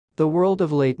The world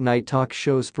of late-night talk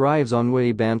shows thrives on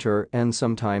witty banter and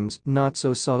sometimes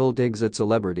not-so-subtle digs at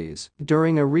celebrities.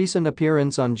 During a recent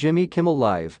appearance on Jimmy Kimmel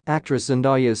Live, actress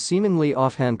Zendaya's seemingly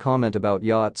offhand comment about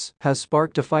yachts has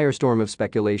sparked a firestorm of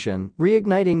speculation,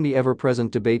 reigniting the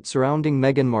ever-present debate surrounding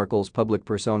Meghan Markle's public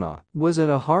persona. Was it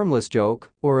a harmless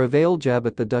joke or a veiled jab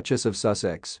at the Duchess of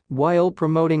Sussex? While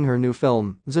promoting her new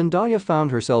film, Zendaya found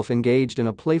herself engaged in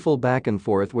a playful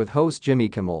back-and-forth with host Jimmy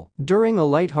Kimmel. During a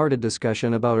light-hearted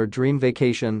discussion about her dream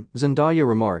vacation, Zendaya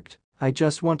remarked, "I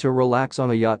just want to relax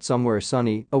on a yacht somewhere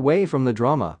sunny, away from the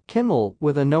drama." Kimmel,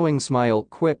 with a knowing smile,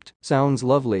 quipped, "Sounds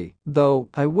lovely, though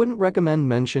I wouldn't recommend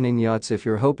mentioning yachts if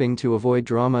you're hoping to avoid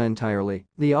drama entirely."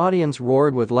 The audience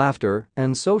roared with laughter,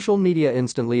 and social media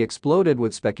instantly exploded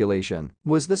with speculation.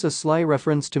 Was this a sly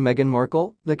reference to Meghan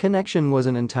Markle? The connection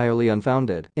wasn't entirely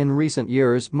unfounded. In recent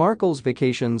years, Markle's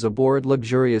vacations aboard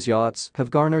luxurious yachts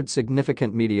have garnered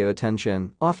significant media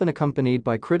attention, often accompanied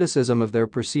by criticism of their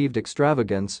perceived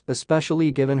extravagance,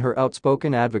 especially given her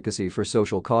outspoken advocacy for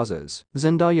social causes.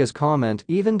 Zendaya's comment,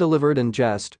 even delivered in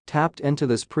jest, tapped into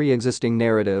this pre-existing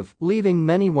narrative, leaving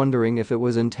many wondering if it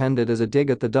was intended as a dig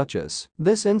at the Duchess.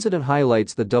 This incident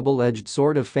highlights the double-edged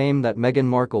sword of fame that Meghan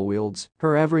Markle wields.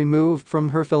 Her every move, from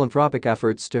her philanthropic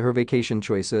efforts to her vacation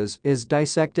choices, is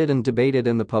dissected and debated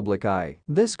in the public eye.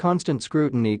 This constant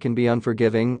scrutiny can be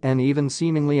unforgiving, and even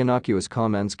seemingly innocuous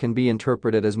comments can be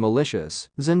interpreted as malicious.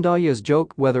 Zendaya's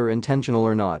joke, whether intentional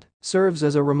or not, serves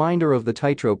as a reminder of the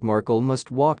tightrope Markle must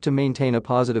walk to maintain a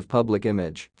positive public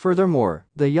image. Furthermore,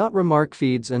 the yacht remark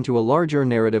feeds into a larger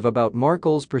narrative about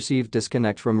Markle's perceived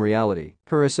disconnect from reality.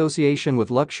 Her association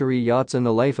with luxury yachts and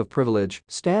a life of privilege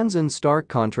stands in stark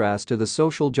contrast to the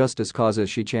social justice causes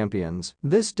she champions.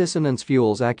 This dissonance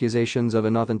fuels accusations of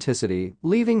inauthenticity,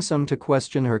 leaving some to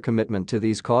question her commitment to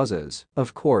these causes.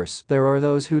 Of course, there are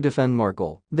those who defend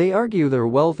Markle. They argue their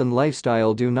wealth and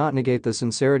lifestyle do not negate the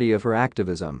sincerity of her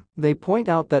activism. They point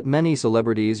out that many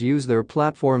celebrities use their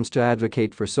platforms to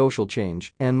advocate for social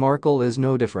change, and Markle is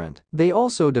no different. They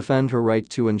also defend her right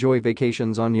to enjoy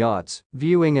vacations on yachts,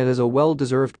 viewing it as a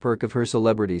well-deserved perk of her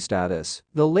celebrity status.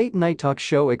 The late-night talk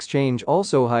show exchange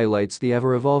also highlights the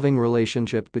ever-evolving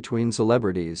relationship between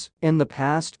celebrities. In the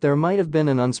past, there might have been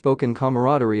an unspoken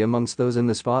camaraderie amongst those in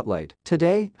the spotlight.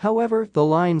 Today, however, the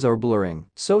lines are blurring.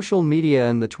 Social media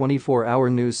and the 24-hour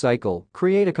news cycle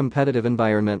create a competitive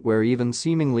environment where even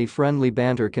seemingly friendly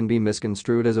banter can be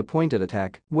misconstrued as a pointed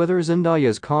attack. Whether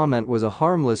Zendaya's comment was a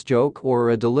harmless joke or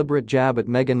a deliberate jab at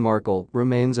Meghan Markle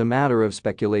remains a matter of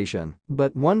speculation.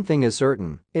 But one thing is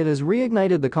certain, it has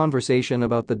reignited the conversation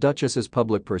about the Duchess's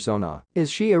public persona.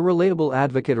 Is she a relatable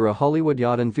advocate or a Hollywood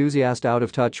yacht enthusiast out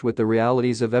of touch with the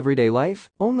realities of everyday life?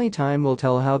 Only time will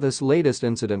tell how this latest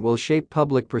incident will shape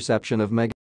public perception of Meghan.